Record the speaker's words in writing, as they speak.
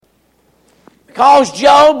Because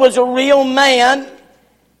Job was a real man,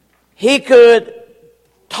 he could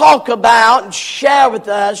talk about and share with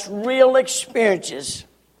us real experiences.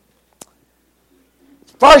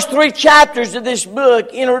 The first 3 chapters of this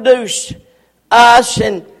book introduce us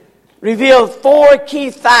and reveal 4 key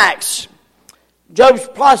facts. Job's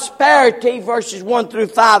prosperity, verses 1 through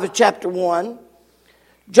 5 of chapter 1.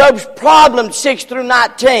 Job's problem, 6 through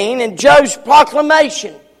 19. And Job's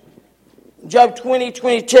proclamation, Job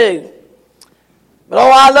 20:22. But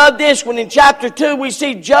I love this one. In chapter 2, we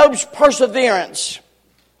see Job's perseverance.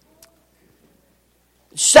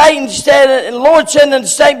 Satan said, and the Lord said unto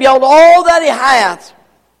Satan, behold, all that he hath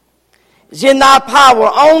is in thy power.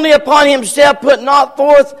 Only upon himself put not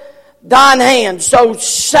forth thine hand. So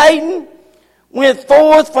Satan went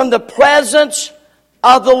forth from the presence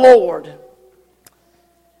of the Lord.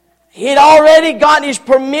 He had already gotten his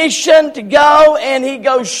permission to go, and he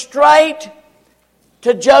goes straight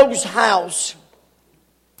to Job's house.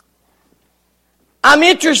 I'm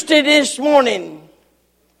interested this morning,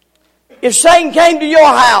 if Satan came to your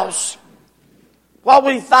house, what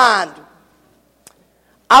would he find?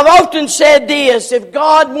 I've often said this, if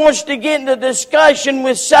God wants to get into discussion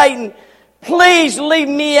with Satan, please leave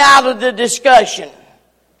me out of the discussion.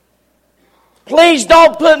 Please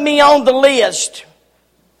don't put me on the list.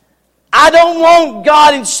 I don't want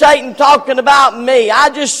God and Satan talking about me.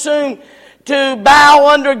 I just assume to bow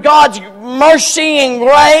under God's mercy and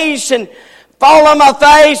grace and fall on my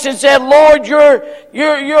face and say, Lord,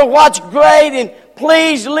 you're what's great, and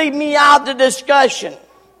please leave me out of the discussion.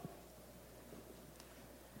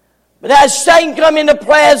 But as Satan come into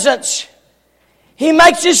presence, he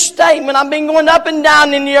makes this statement. I've been going up and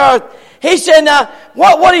down in the earth. He said,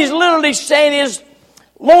 what he's literally saying is,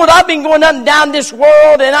 Lord, I've been going up and down this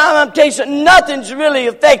world, and I'm going to tell you something, nothing's really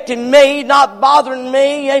affecting me, not bothering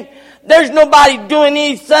me. And there's nobody doing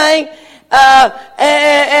anything.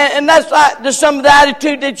 And that's like some of the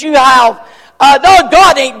attitude that you have. No,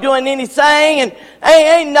 God ain't doing anything, and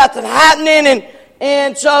ain't nothing happening.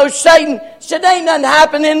 And so Satan said, ain't nothing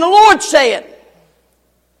happening. The Lord said,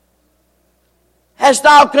 hast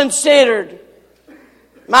thou considered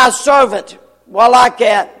my servant? Well, like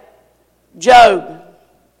that, Job.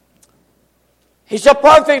 He's a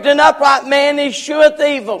perfect and upright man. He sheweth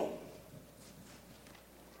evil.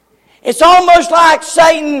 It's almost like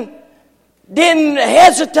Satan didn't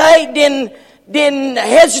hesitate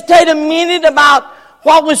a minute about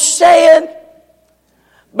what was said.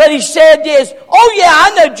 But he said this, oh yeah,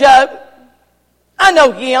 I know Job. I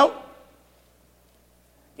know him.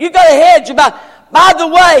 You got a hedge about, by the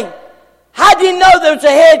way, how do you know there was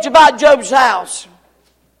a hedge about Job's house?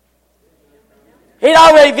 He'd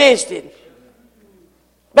already visited.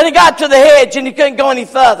 But he got to the hedge and he couldn't go any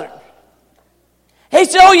further. He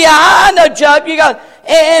said, oh yeah, I know Job. You got,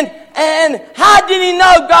 and how did he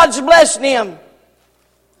know God's blessing him?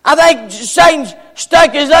 I think Satan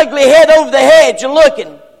stuck his ugly head over the hedge and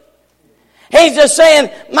looking. He's just saying,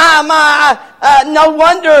 no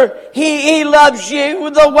wonder he loves you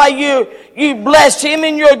the way you bless him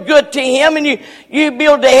and you're good to him and you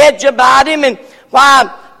build a hedge about him, and why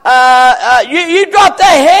you drop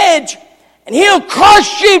that hedge and he'll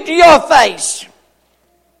curse you to your face.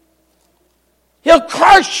 He'll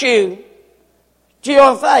curse you to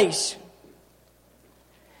your face.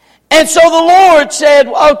 And so the Lord said,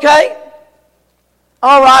 okay,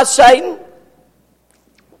 all right, Satan,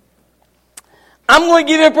 I'm going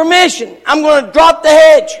to give you permission. I'm going to drop the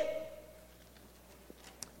hedge.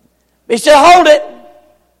 He said, hold it.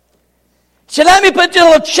 He said, let me put this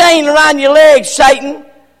little chain around your legs, Satan.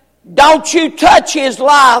 Don't you touch his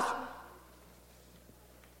life.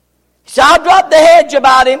 He said, I'll drop the hedge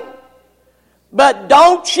about him, but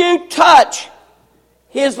don't you touch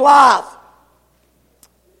his life.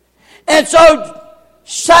 And so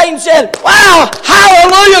Satan said, wow,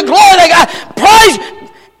 hallelujah, glory to God, praise.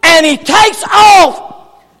 And he takes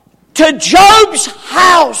off to Job's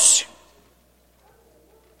house.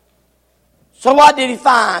 So what did he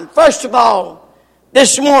find? First of all,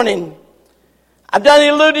 this morning, I've done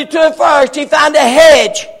alluded to it first, he found a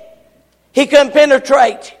hedge he couldn't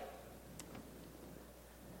penetrate.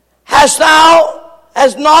 Has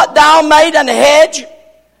not thou made an hedge?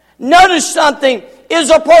 Notice something. Is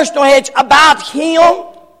a personal hedge about him.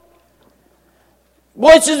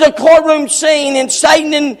 Boy, this is a courtroom scene, and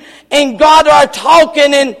Satan and God are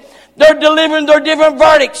talking, and they're delivering their different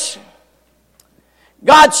verdicts.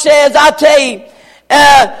 God says, I tell you,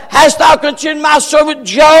 hast thou considered my servant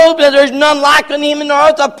Job, that there's none like unto him in the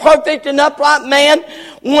earth, a perfect and upright man,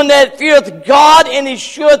 one that feareth God and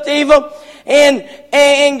escheweth evil.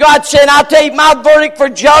 And God said, I'll tell you, my verdict for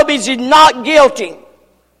Job is he's not guilty.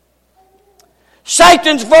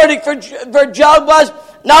 Satan's verdict for Job was,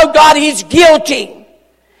 no, God, he's guilty.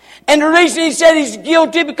 And the reason he said he's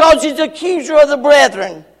guilty because he's the accuser of the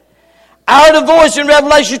brethren. I heard a voice in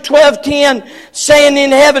Revelation 12:10 saying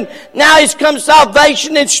in heaven, now is come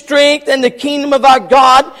salvation and strength and the kingdom of our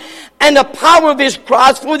God and the power of his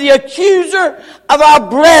cross, for the accuser of our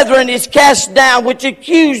brethren is cast down, which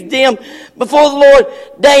accused them before the Lord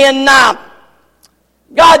day and night.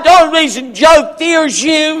 God, the only reason Job fears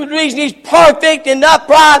you, the reason he's perfect and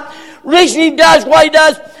upright, the reason he does what he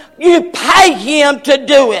does, you pay him to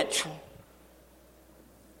do it.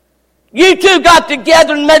 You two got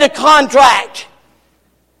together and made a contract.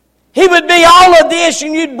 He would be all of this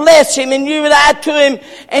and you'd bless him and you would add to him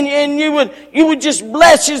and you would just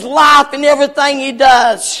bless his life and everything he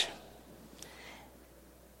does.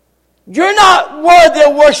 You're not worthy to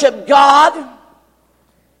worship God.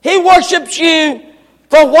 He worships you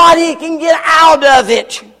for what he can get out of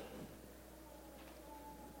it.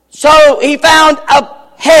 So he found a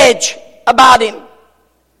hedge about him.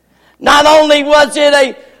 Not only was it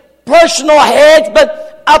a personal hedge,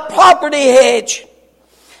 but a property hedge.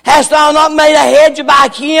 Hast thou not made a hedge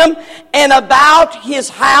about him and about his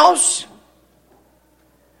house?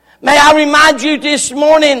 May I remind you this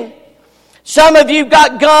morning, some of you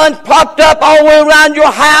got guns propped up all the way around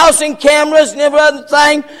your house and cameras and every other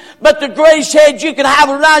thing, but the greatest hedge you can have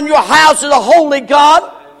around your house is a holy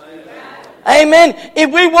God. Amen.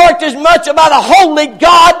 If we worked as much about a holy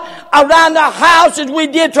God around our house as we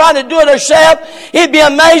did trying to do it ourselves, it'd be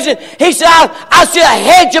amazing. He said, I see a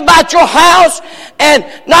hedge about your house, and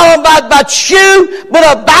not about you,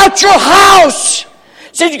 but about your house. He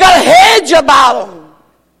said, you got a hedge about them.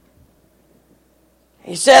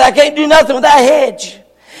 He said, I can't do nothing with that hedge.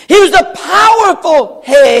 He was a powerful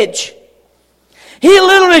hedge. He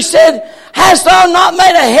literally said, hast thou not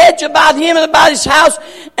made a hedge about him and about his house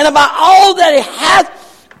and about all that he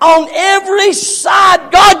hath on every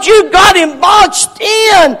side? God, you got him boxed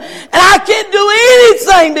in, and I can't do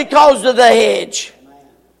anything because of the hedge.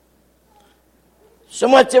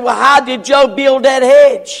 Someone said, well, how did Job build that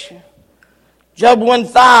hedge? Job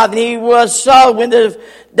 1:5, and he was so when the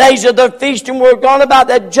days of their feasting were gone about,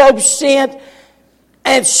 that Job sent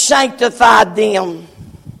and sanctified them.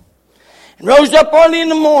 And rose up early in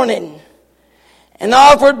the morning and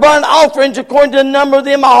offered burnt offerings according to the number of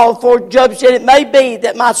them all. For Job said, it may be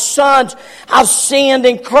that my sons have sinned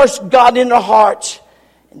and cursed God in their hearts.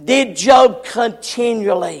 And did Job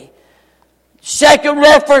continually. Second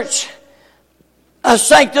reference of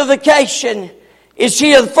sanctification is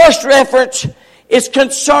here. The first reference is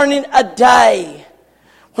concerning a day.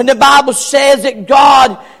 When the Bible says that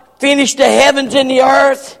God finished the heavens and the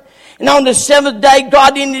earth, and on the seventh day,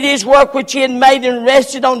 God ended his work which he had made and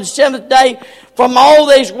rested on the seventh day from all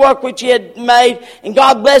his work which he had made. And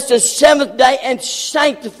God blessed the seventh day and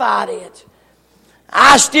sanctified it.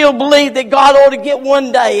 I still believe that God ought to get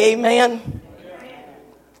one day, amen.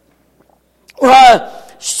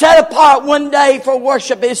 Set apart one day for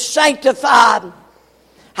worship is sanctified.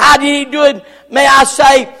 How did he do it? May I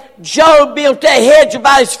say, Job built a hedge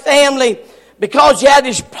about his family because he had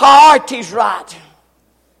his priorities right.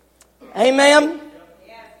 Amen.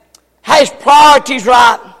 Had his priorities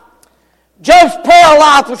right. Job's prayer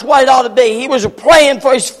life was what it ought to be. He was praying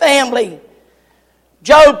for his family.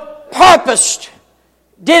 Job purposed,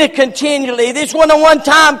 did it continually. This wasn't a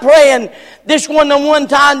one-time praying. This wasn't a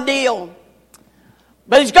one-time deal.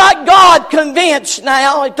 But he's got God convinced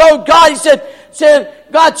now. He told God,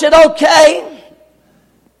 God said, okay,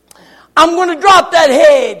 I'm going to drop that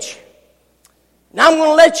hedge. And I'm going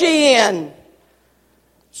to let you in.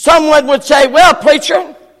 Someone would say, well,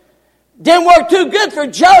 preacher, didn't work too good for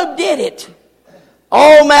Job, did it?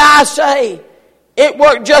 Oh, may I say, it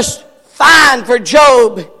worked just fine for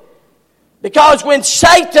Job. Because when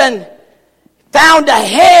Satan found a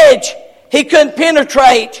hedge, he couldn't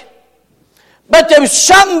penetrate. But there was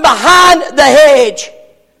something behind the hedge.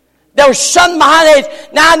 There was something behind the hedge.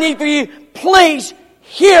 Now I need for you, please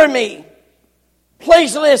hear me.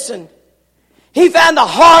 Please listen. He found a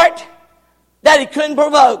heart that he couldn't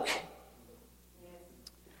provoke.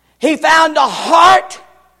 He found a heart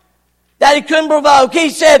that he couldn't provoke.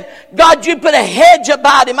 He said, God, you put a hedge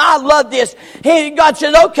about him. I love this. God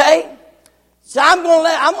said, okay. So I'm going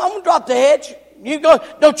to drop the hedge. You go,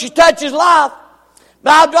 don't you touch his life.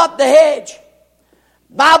 But I'll drop the hedge.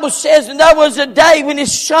 Bible says, and there was a day when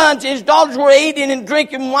his sons and his daughters were eating and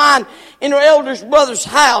drinking wine in their eldest brother's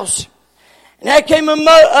house. And there came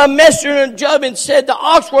a messenger of Job and said, the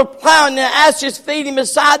ox were plowing and the asses feeding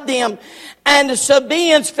beside them. And the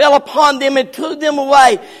Sabaeans fell upon them and took them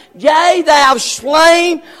away. Yea, they have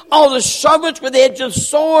slain all the servants with the edge of the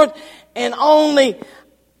sword, and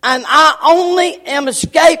I only am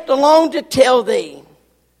escaped alone to tell thee.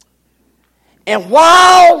 And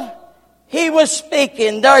while he was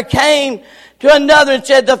speaking, there came to another and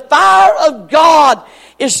said, the fire of God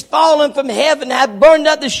is fallen from heaven, hath burned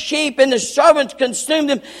up the sheep, and the servants consumed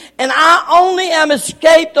them, and I only am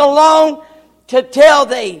escaped alone to tell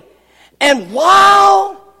thee. And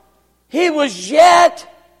while he was yet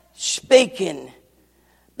speaking,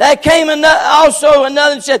 there came also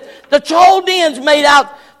another and said, the Chaldeans made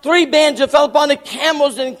out 3 bands and fell upon the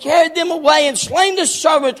camels and carried them away and slain the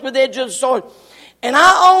servants with the edge of the sword. And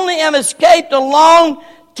I only am escaped alone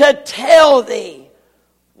to tell thee.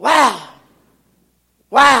 Wow.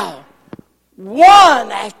 Wow.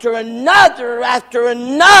 One after another after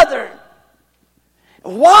another.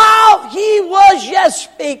 While he was yet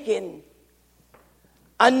speaking,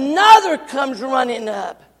 another comes running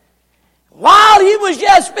up. While he was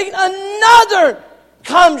yet speaking, another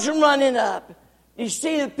comes running up. Do you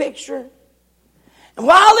see the picture? And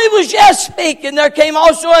while he was yet speaking, there came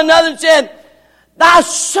also another and said, thy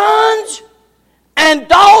sons and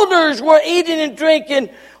daughters were eating and drinking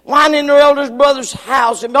wine in their eldest brother's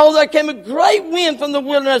house. And behold, there came a great wind from the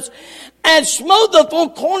wilderness and smote the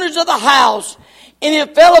 4 corners of the house. And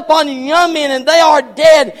it fell upon the young men, and they are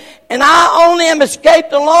dead. And I only am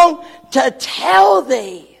escaped alone to tell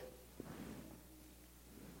thee.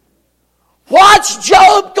 What's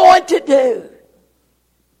Job going to do?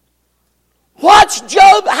 What's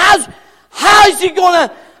Job, how is he going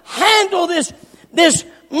to handle this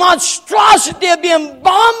monstrosity of being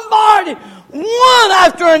bombarded one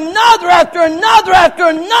after another, after another, after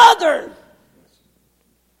another?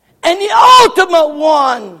 And the ultimate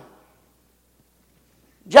one,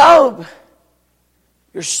 Job,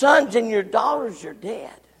 your sons and your daughters are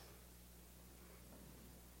dead.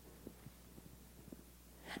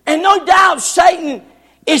 And no doubt Satan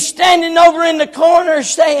is standing over in the corner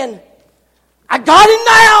saying, I got him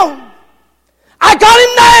now. I got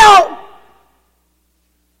him now.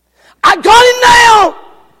 I got him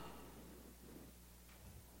now.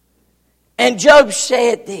 And Job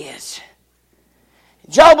said this.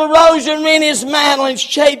 Job arose and rent his mantle and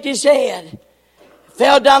shaved his head.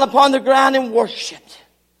 Fell down upon the ground and worshipped.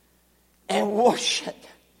 And worshipped.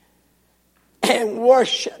 And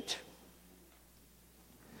worshipped.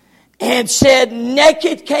 And said,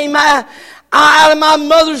 naked came I out of my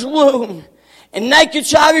mother's womb. And naked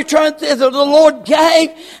shall I return thither. The Lord gave,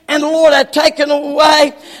 and the Lord hath taken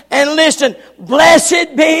away. And listen,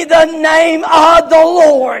 blessed be the name of the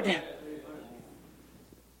Lord.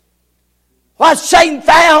 What Satan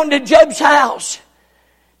found in Job's house,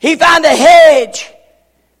 he found a hedge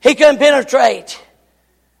he couldn't penetrate.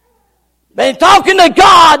 But in talking to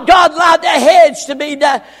God, God allowed the hedge to be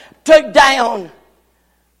took down.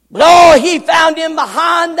 But oh, he found him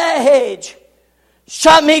behind that hedge.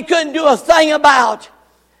 Something he couldn't do a thing about.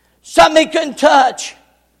 Something he couldn't touch.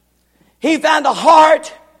 He found a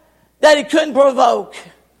heart that he couldn't provoke.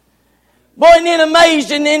 Boy, isn't it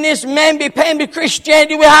amazing in this mamby-pamby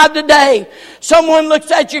Christianity we have today. Someone looks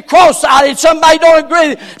at you cross-eyed. Somebody don't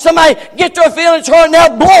agree. Somebody gets their feelings hurt and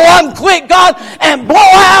they'll blow up quick, God, and blow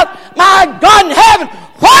out, my God in heaven.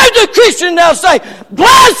 Why is the Christian now say,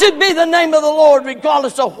 blessed be the name of the Lord,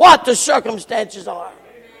 regardless of what the circumstances are?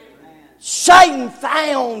 Satan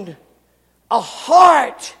found a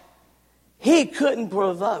heart he couldn't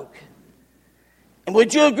provoke. And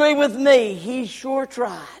would you agree with me? He sure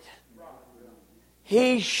tried.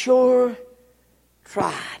 He sure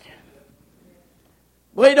tried.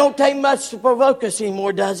 Well, it don't take much to provoke us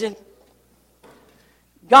anymore, does it?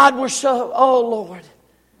 God, we're so, oh Lord,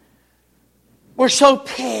 we're so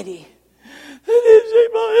petty. I didn't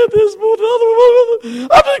shake my hand this morning.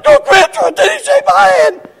 I'm just going to quit for it. Didn't shake my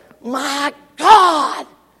hand. My God.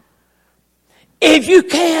 If you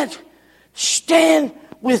can't stand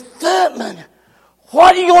with footmen,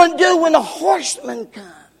 what are you going to do when the horsemen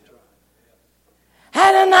come?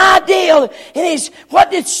 Had an idea. And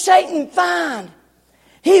what did Satan find?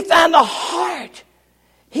 He found a heart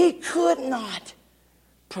he could not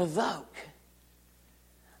provoke.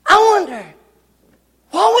 I wonder,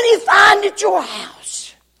 what would he find at your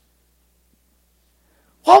house?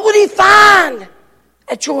 What would he find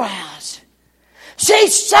at your house? See,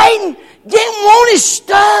 Satan didn't want his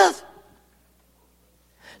stuff.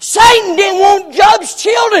 Satan didn't want Job's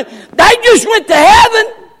children. They just went to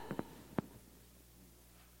heaven.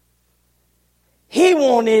 He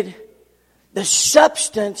wanted the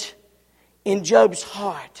substance in Job's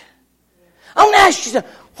heart. I want to ask you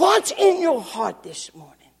something. What's in your heart this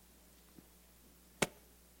morning?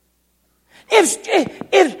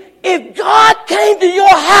 If God came to your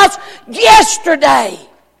house yesterday,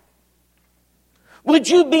 would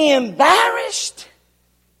you be embarrassed?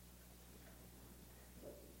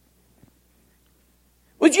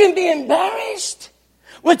 Would you be embarrassed?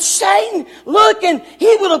 Would Satan look and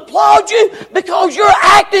he would applaud you because you're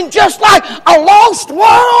acting just like a lost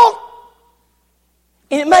world?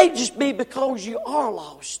 And it may just be because you are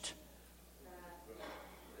lost.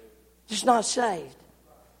 Just not saved.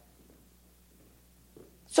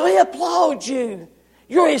 So he applauds you.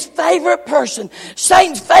 You're his favorite person.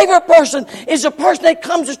 Satan's favorite person is a person that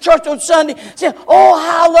comes to church on Sunday saying, oh,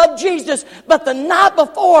 how I love Jesus. But the night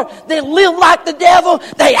before, they lived like the devil.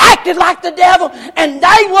 They acted like the devil. And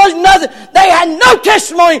they was nothing. They had no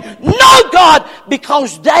testimony, no God,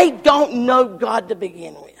 because they don't know God to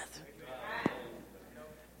begin with.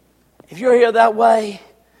 If you're here that way,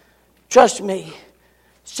 trust me,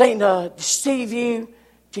 Satan will deceive you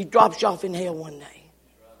till he drops you off in hell one day.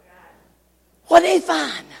 What did he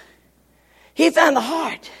find? He found the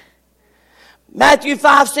heart. Matthew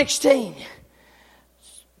 5:16.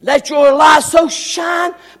 Let your light so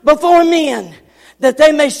shine before men that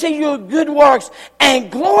they may see your good works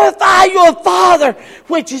and glorify your Father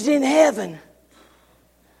which is in heaven.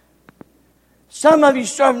 Some of you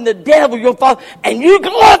serving the devil, your father, and you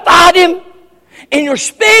glorified him in your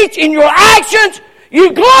speech, in your actions.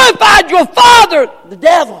 You glorified your father, the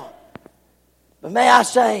devil. But may I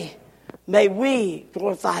say, may we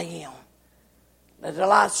glorify him. Let the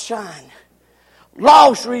light shine.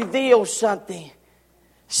 Lost revealed something.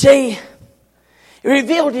 See, it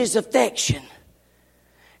revealed his affection.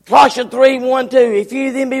 Colossians 3:1-2. If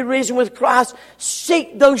you then be risen with Christ,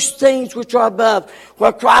 seek those things which are above,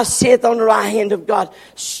 where Christ sitteth on the right hand of God.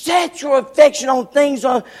 Set your affection on things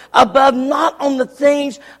above, not on the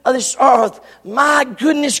things of this earth. My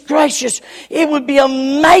goodness gracious, it would be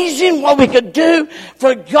amazing what we could do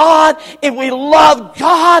for God if we loved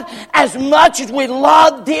God as much as we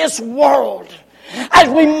love this world. As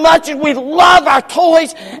much as we love our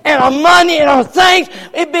toys and our money and our things,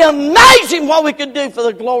 it'd be amazing what we could do for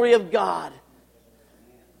the glory of God.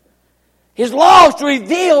 His laws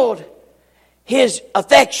revealed his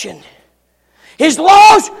affection. His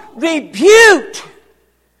laws rebuked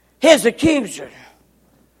his accuser.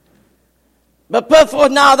 But put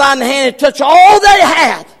forth now thine hand and touch all they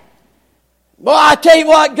had. Boy, I tell you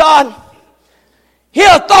what, God,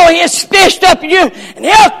 he'll throw his fist up at you and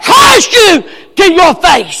he'll curse you to your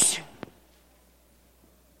face.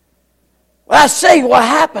 Well, I see what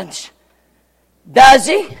happens. Does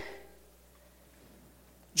he?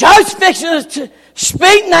 Job's fixing to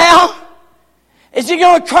speak now. Is he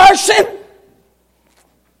going to curse him?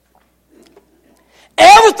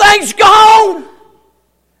 Everything's gone.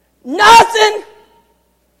 Nothing.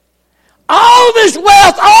 All of his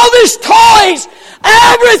wealth, all of his toys,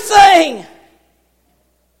 everything.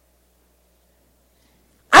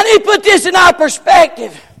 I need to put this in our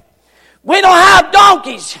perspective. We don't have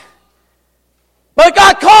donkeys, but we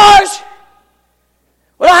got cars.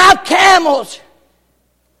 We don't have camels.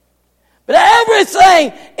 But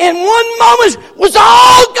everything in one moment was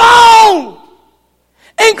all gone,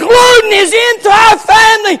 including his entire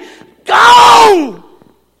family, gone.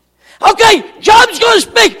 Okay, Job's going to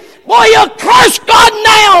speak. Boy, he'll curse God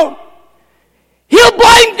now. He'll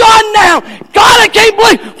blame God now. God, I can't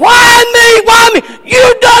believe. Why me? Why me?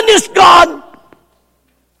 You done this, God.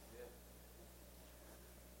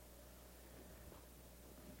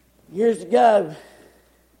 Years ago,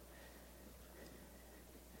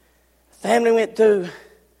 the family went through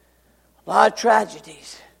a lot of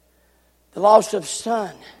tragedies. The loss of a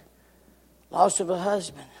son, loss of a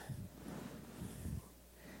husband.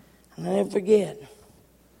 And I'll never forget.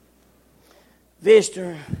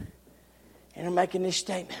 Visitor, and I'm making this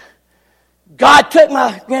statement. God took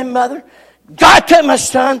my grandmother. God took my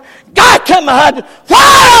son. God took my husband. Why do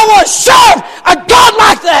I want to serve a God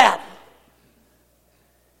like that?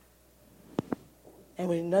 And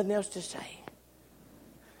with nothing else to say.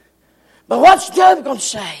 But what's Job going to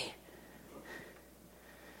say?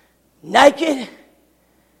 Naked,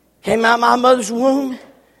 came out of my mother's womb,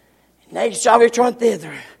 and naked shall return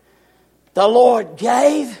thither. The Lord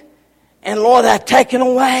gave, and Lord hath taken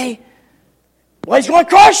away. Well, he's going to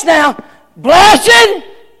curse now. Blessed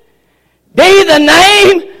be the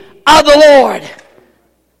name of the Lord.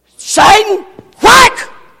 Satan, whack!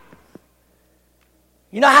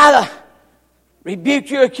 You know how to rebuke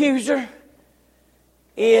your accuser?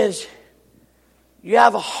 Is you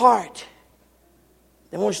have a heart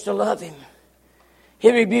that wants to love him.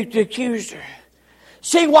 He rebuked the accuser.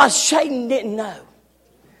 See what Satan didn't know.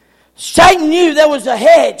 Satan knew there was a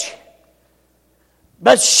hedge.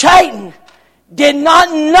 But Satan did not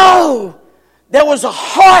know there was a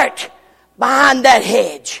heart behind that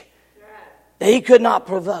hedge that he could not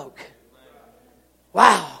provoke.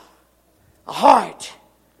 Wow. A heart.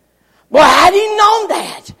 Well, had he known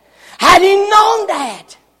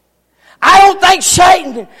that, I don't think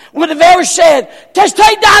Satan would have ever said, just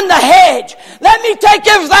take down the hedge. Let me take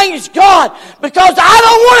everything that's God. Because I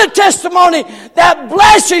don't want a testimony that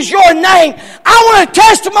blesses your name. I want a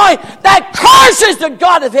testimony that curses the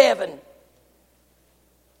God of heaven.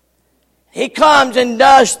 He comes and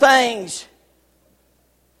does things.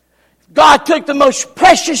 God took the most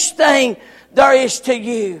precious thing there is to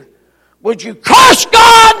you. Would you curse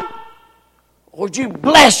God? Or would you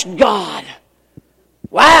bless God?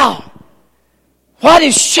 Wow. What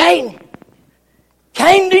if Satan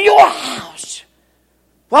came to your house?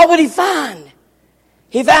 What would he find?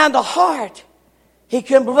 He found a heart he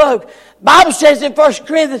couldn't provoke. The Bible says in 1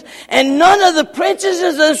 Corinthians, and none of the princes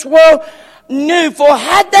of this world knew, for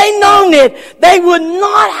had they known it, they would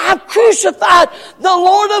not have crucified the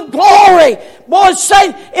Lord of glory. Boy,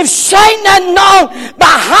 Satan, if Satan had known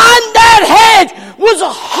behind that hedge was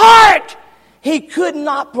a heart he could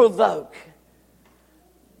not provoke.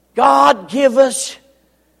 God give us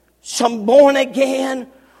some born again,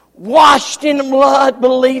 washed in the blood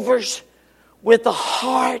believers with a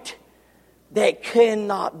heart that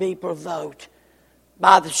cannot be provoked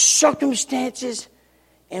by the circumstances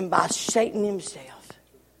and by Satan himself.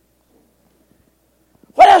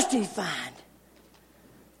 What else did he find?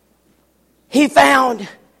 He found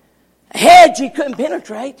a hedge he couldn't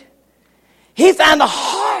penetrate. He found a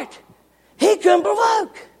heart he couldn't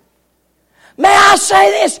provoke. May I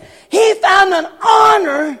say this? He found an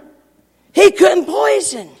honor he couldn't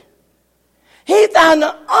poison. He found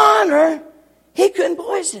an honor he couldn't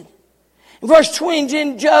poison. In verse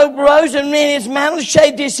 20, Job rose and rent his mantle,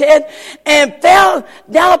 shaved his head, and fell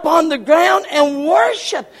down upon the ground and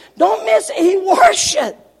worshipped. Don't miss it. He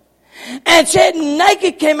worshipped. And said,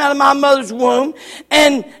 naked came out of my mother's womb,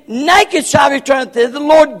 and naked shall I return thither. The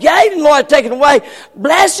Lord gave, and the Lord hath taken away.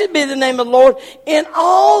 Blessed be the name of the Lord. In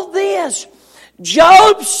all this,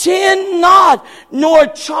 Job sinned not, nor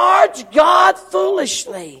charged God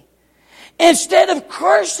foolishly. Instead of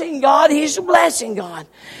cursing God, he's blessing God.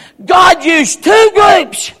 God used two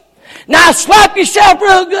groups. Now slap yourself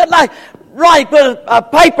real good, like Ronnie put a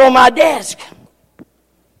paper on my desk.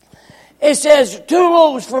 It says 2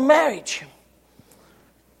 rules for marriage.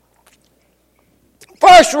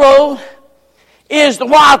 First rule is the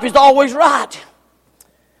wife is always right.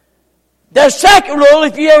 The second rule,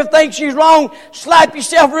 if you ever think she's wrong, slap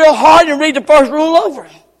yourself real hard and read the first rule over.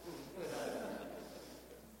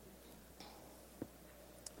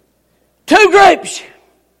 Two groups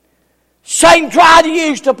Satan tried to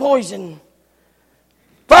use to poison.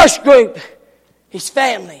 First group, his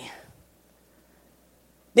family.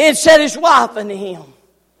 Then said his wife unto him.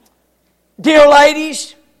 Dear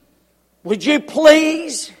ladies, would you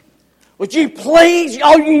please,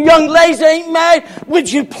 all you young ladies that ain't married, would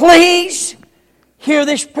you please hear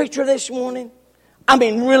this preacher this morning? I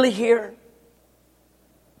mean, really hear.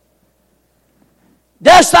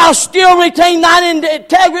 Dost thou still retain thine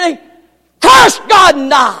integrity? Curse God and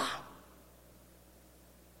die.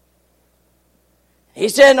 He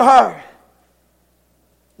said to her,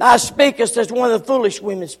 thou speakest as one of the foolish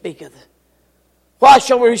women speaketh. Why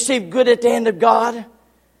shall we receive good at the hand of God?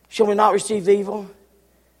 Shall we not receive evil?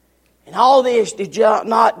 And all this did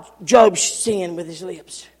not Job sin with his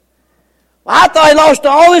lips. Well, I thought he lost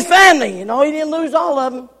all his family. You know, he didn't lose all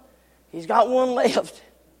of them. He's got one left.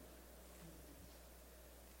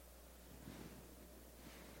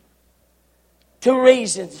 Two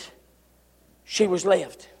reasons she was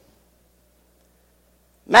left.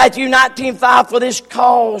 Matthew 19:5, for this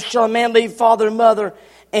cause shall a man leave father and mother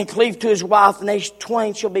and cleave to his wife, and they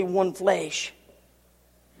twain shall be one flesh.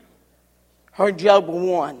 Heard Job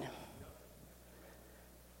 1.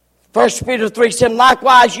 1 Peter 3:7,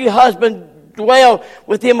 likewise you husband dwell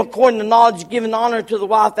with him according to knowledge, giving honor to the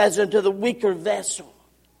wife as unto the weaker vessel,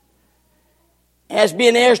 as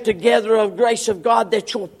being heirs together of grace of God,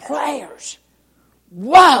 that your prayers,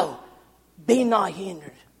 be not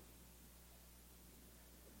hindered.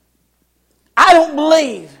 I don't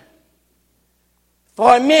believe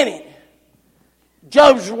for a minute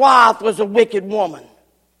Job's wife was a wicked woman,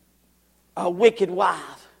 a wicked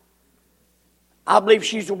wife. I believe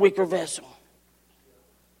she's a weaker vessel.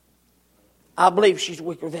 I believe she's a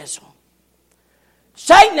weaker vessel.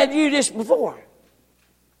 Satan had used this before.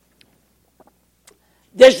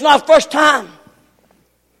 This is not the first time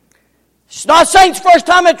It's not Satan's first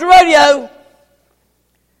time at the rodeo.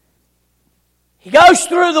 He goes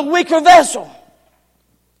through the weaker vessel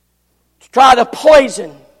to try to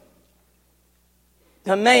poison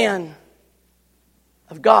the man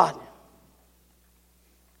of God.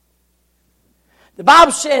 The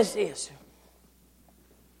Bible says this.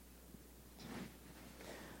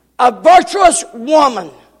 A virtuous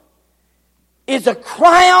woman is a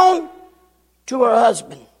crown to her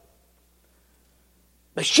husband.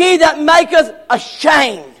 But she that maketh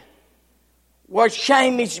ashamed, word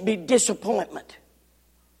shame means to be disappointment,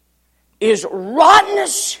 is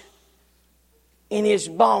rottenness in his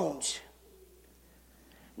bones.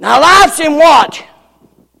 Now life's in what?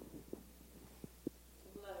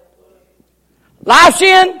 Life's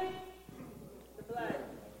in?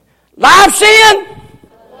 Life's in?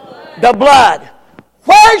 The blood.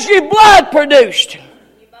 Where's your blood produced?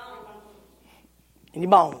 In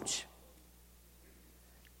your bones.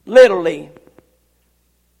 Literally,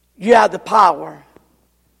 you have the power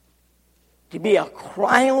to be a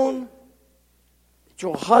crown that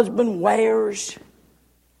your husband wears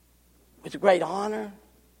with great honor,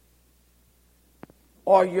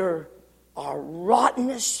 or you're a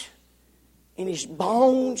rottenness in his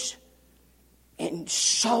bones and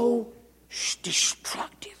so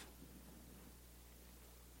destructive.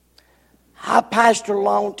 I pastored a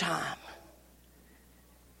long time,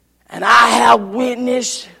 and I have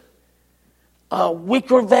witnessed a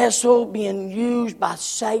weaker vessel being used by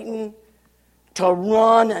Satan to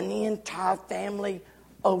run an entire family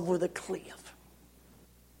over the cliff.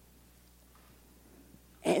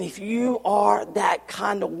 And if you are that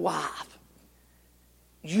kind of wife,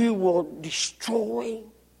 you will destroy,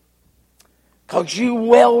 because you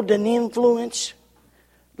wield an influence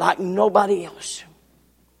like nobody else.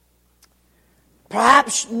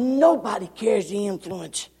 Perhaps nobody carries the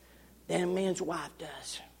influence that a man's wife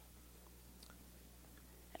does.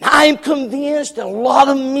 And I am convinced that a lot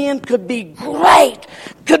of men could be great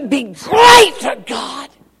for God.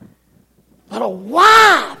 But a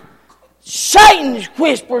wife, Satan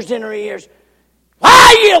whispers in her ears,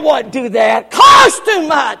 why you don't want to do that? Costs too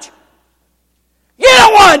much. You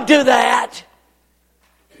don't want to do that.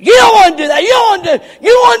 You don't want to do that. You want to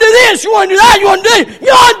do this. You want to do that. You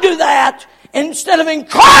want to do that. And instead of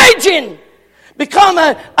encouraging, become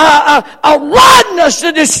a rottenness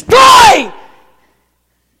to destroy.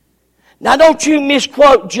 Now don't you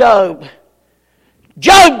misquote Job.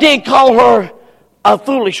 Job did call her a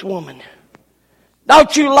foolish woman.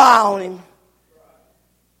 Don't you lie on him.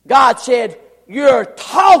 God said, you're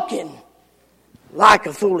talking like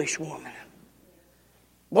a foolish woman.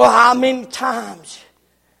 Well, how many times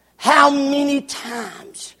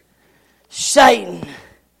Satan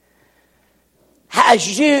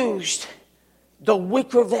has used the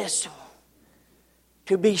weaker vessel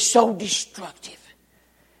to be so destructive.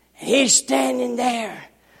 And he's standing there.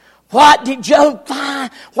 What did Job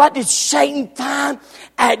find? What did Satan find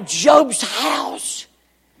at Job's house?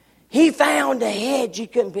 He found a hedge he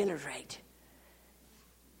couldn't penetrate.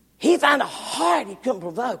 He found a heart he couldn't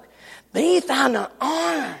provoke. But he found an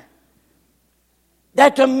honor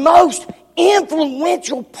that the most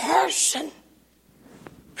influential person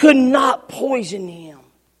could not poison him.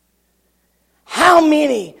 How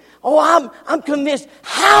many, I'm convinced,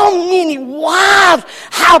 how many wives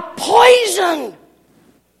have poisoned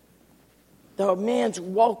the man's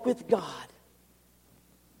walk with God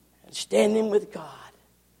and standing with God?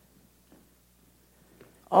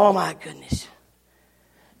 Oh my goodness.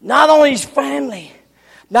 Not only his family.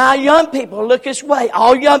 Now young people look this way.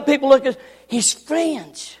 All young people look at his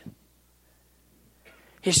friends.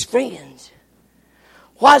 His friends.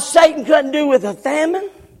 What Satan couldn't do with a famine,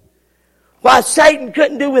 what Satan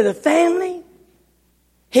couldn't do with a family,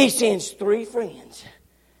 he sends 3 friends.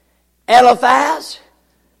 Eliphaz,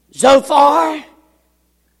 Zophar,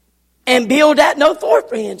 and Bildad, no 4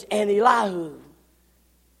 friends, and Elihu.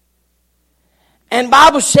 And the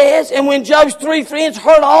Bible says, and when Job's 3 friends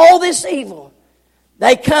heard all this evil,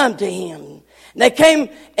 they come to him. And they came,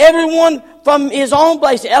 everyone from his own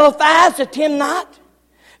place. Eliphaz the Timnite,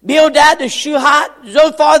 Bildad the Shuhite,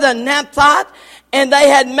 Zophar the Naamathite, and they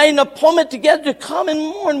had made an appointment together to come and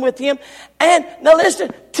mourn with him. And, now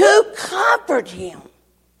listen, to comfort him.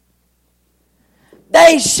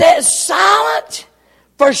 They sat silent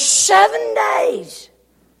for 7 days.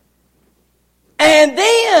 And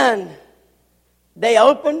then they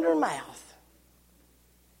opened their mouth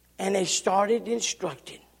and they started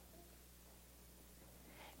instructing.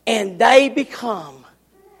 And they become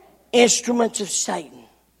instruments of Satan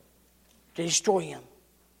to destroy him.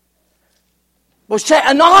 Well, say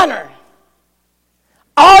an honor.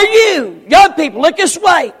 Are you, young people, look this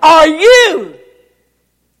way. Are you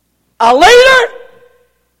a leader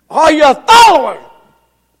or are you a follower?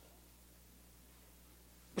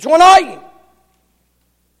 Which one are you?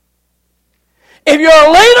 If you're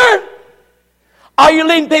a leader, are you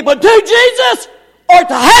leading people to Jesus or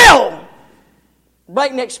to hell?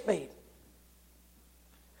 Breakneck speed.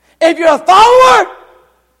 If you're a follower,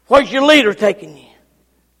 where's your leader taking you?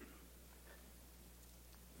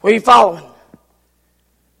 Where are you following?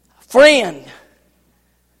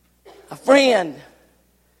 A friend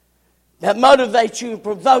that motivates you and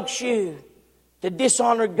provokes you to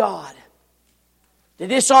dishonor God. To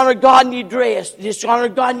dishonor God in your dress, to dishonor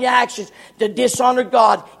God in your actions, to dishonor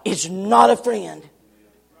God is not a friend.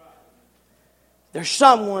 There's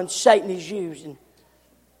someone Satan is using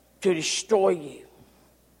to destroy you.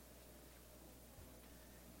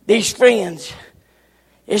 These friends,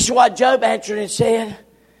 this is what Job answered and said,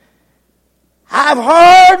 I've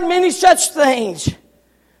heard many such things.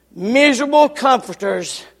 Miserable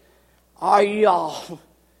comforters are y'all.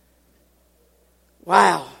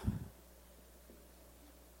 Wow.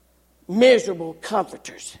 Miserable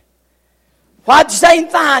comforters. What did Satan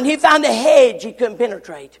find? He found a hedge he couldn't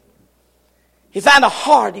penetrate. He found a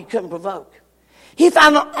heart he couldn't provoke. He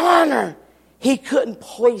found an honor he couldn't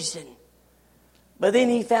poison. But then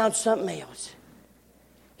he found something else.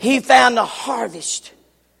 He found a harvest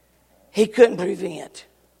he couldn't prevent.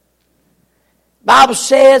 The Bible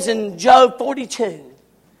says in Job 42,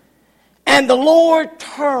 and the Lord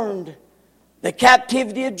turned the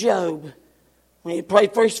captivity of Job when he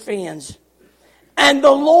prayed for his friends. And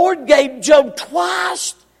the Lord gave Job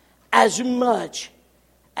twice as much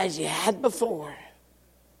as he had before.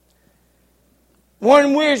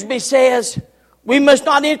 Warren Wiersbe says, we must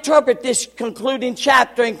not interpret this concluding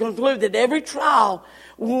chapter and conclude that every trial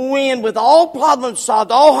will end with all problems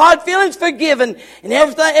solved, all hard feelings forgiven, and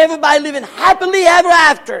everybody living happily ever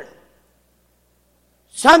after.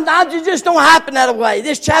 Sometimes it just don't happen that way.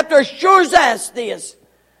 This chapter assures us this,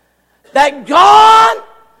 that God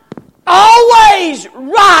always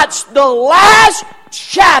writes the last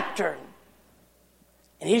chapter.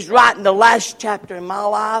 And He's writing the last chapter in my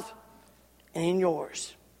life and in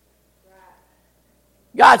yours.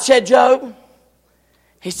 God said, Job,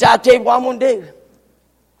 He said, I'll tell you what I'm going to do.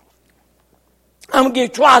 I'm going to give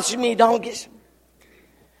you twice as many donkeys.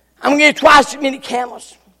 I'm going to give you twice as many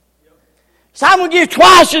camels. So I'm going to give you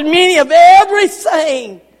twice as many of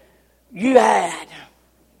everything you had.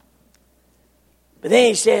 But then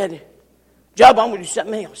He said, Job, I'm going to do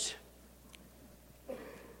something else.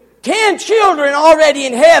 10 children already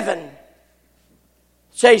in heaven.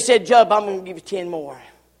 So He said, Job, I'm going to give you 10 more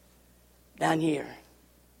down here.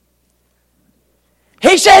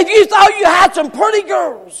 He said, if you thought you had some pretty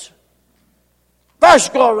girls,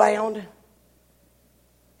 first go around.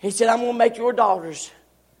 He said, I'm going to make your daughters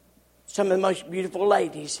some of the most beautiful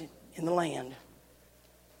ladies in the land.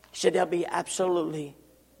 He said, they'll be absolutely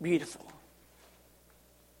beautiful.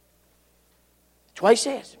 That's what He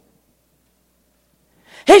says.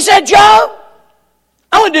 He said, Job,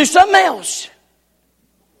 I'm going to do something else. He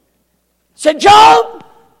said, Job,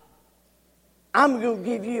 I'm going to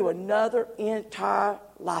give you another entire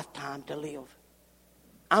lifetime to live.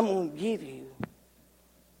 I'm going to give you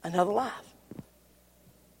another life.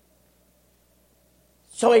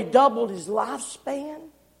 So He doubled his lifespan,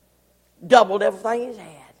 doubled everything he's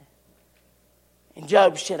had. And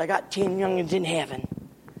Job said, I got 10 youngins in heaven.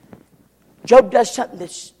 Job does something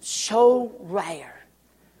that's so rare.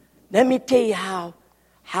 Let me tell you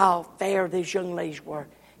how fair these young ladies were.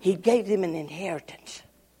 He gave them an inheritance.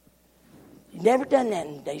 He'd never done that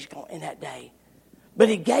in that day. But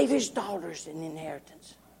He gave His daughters an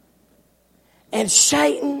inheritance. And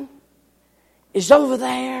Satan is over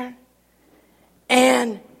there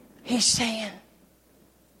and he's saying,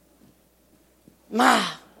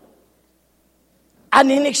 I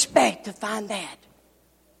didn't expect to find that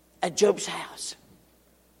at Job's house.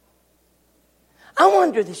 I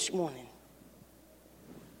wonder this morning,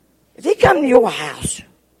 if he come to your house,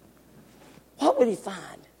 what would he find?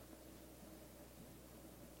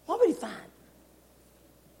 What would he find?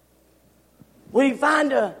 Would he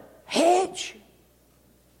find a hedge?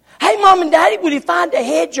 Hey, Mom and Daddy, would he find a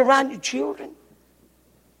hedge around your children?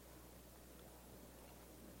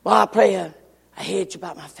 Well, I pray a hedge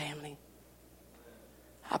about my family.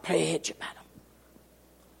 I pray a hedge about them.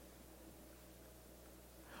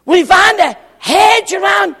 Would he find a hedge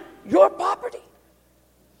around your property?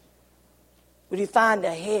 Would he find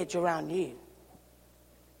a hedge around you?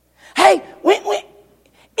 Hey,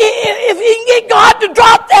 if he can get God to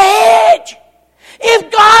drop the hedge,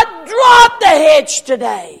 if God dropped the hedge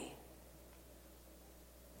today,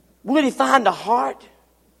 Would he find a heart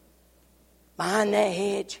behind that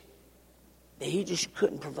hedge that he just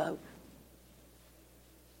couldn't provoke?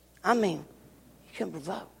 I mean, he couldn't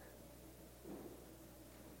provoke.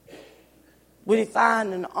 Would he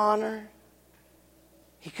find an honor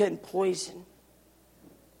he couldn't poison?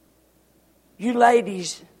 You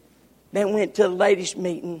ladies that went to the ladies'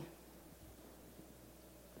 meeting,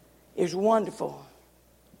 it was wonderful.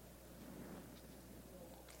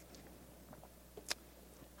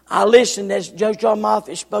 I listened as Jojo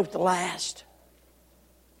Moffitt spoke the last.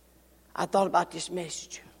 I thought about this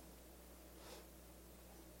message.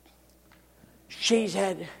 She's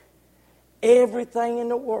had everything in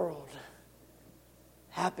the world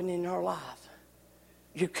happen in her life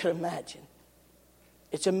you could imagine.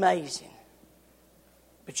 It's amazing.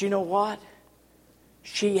 But you know what?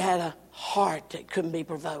 She had a heart that couldn't be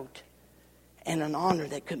provoked and an honor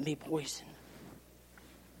that couldn't be poisoned.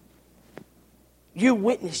 You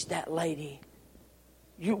witnessed that lady.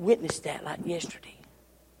 You witnessed that like yesterday.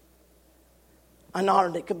 An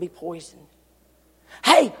honor that could be poisoned.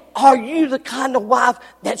 Hey, are you the kind of wife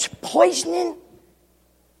that's poisoning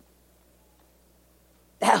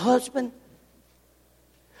that husband?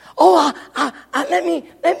 Oh, let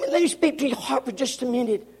me speak to your heart for just a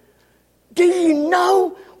minute. Do you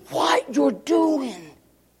know what you're doing?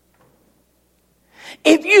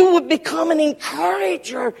 If you would become an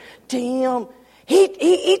encourager to him,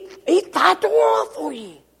 he'd fight the world for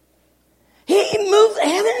you. He'd move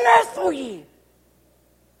heaven and earth for you.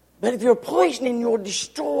 But if you're poisoning, you'll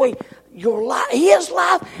destroy your life, his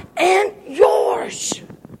life and yours.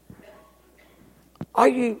 Are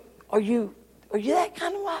you that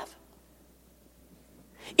kind of wife?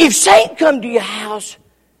 If Satan come to your house,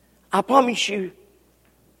 I promise you,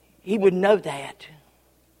 he would know that.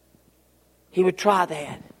 He would try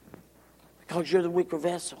that. Because you're the weaker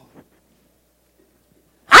vessel.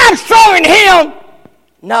 I'm stronger than him!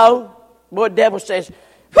 No. Boy, the devil says,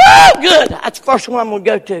 whoo, good. That's the first one I'm going to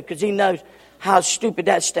go to because he knows how stupid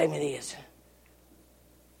that statement is.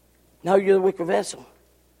 No, you're the weaker vessel.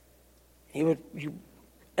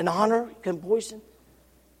 An honor can poison.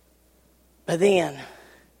 But then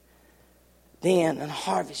a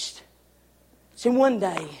harvest. See, one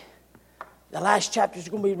day, the last chapter is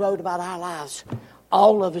going to be wrote about our lives.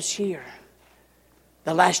 All of us here.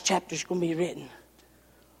 The last chapter is going to be written.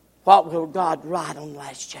 What will God write on the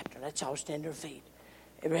last chapter? Let's all stand to our feet.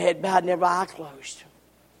 Every head bowed and every eye closed.